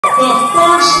the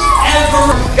first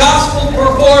ever gospel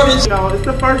performance. You know, it's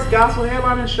the first gospel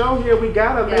headlining show here. We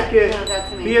gotta make it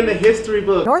be in the history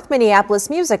book. North Minneapolis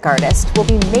music artist will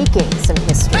be making some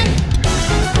history.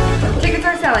 Tickets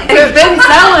are selling. They've been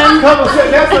selling.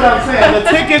 That's what I'm saying. The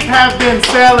tickets have been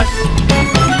selling.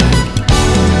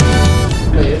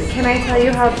 Can I tell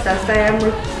you how obsessed I am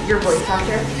with your voice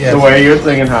actor? Yes. The way you're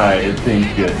singing high, it seems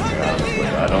good to me, honestly.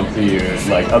 I don't see you,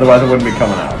 like, otherwise I wouldn't be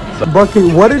coming out. So.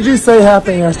 Bucky, what did you say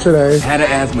happened yesterday? I had an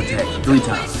asthma attack 3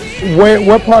 times.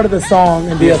 What part of the song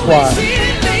and DSY?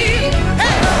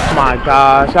 Oh my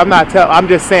gosh, I'm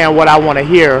just saying what I want to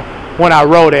hear when I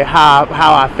wrote it, how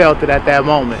I felt it at that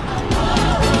moment.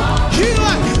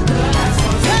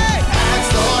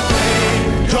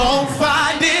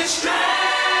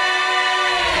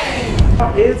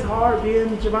 It's hard being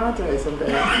Jovonta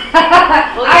sometimes. I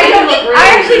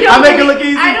actually don't. I make it look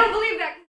easy. I don't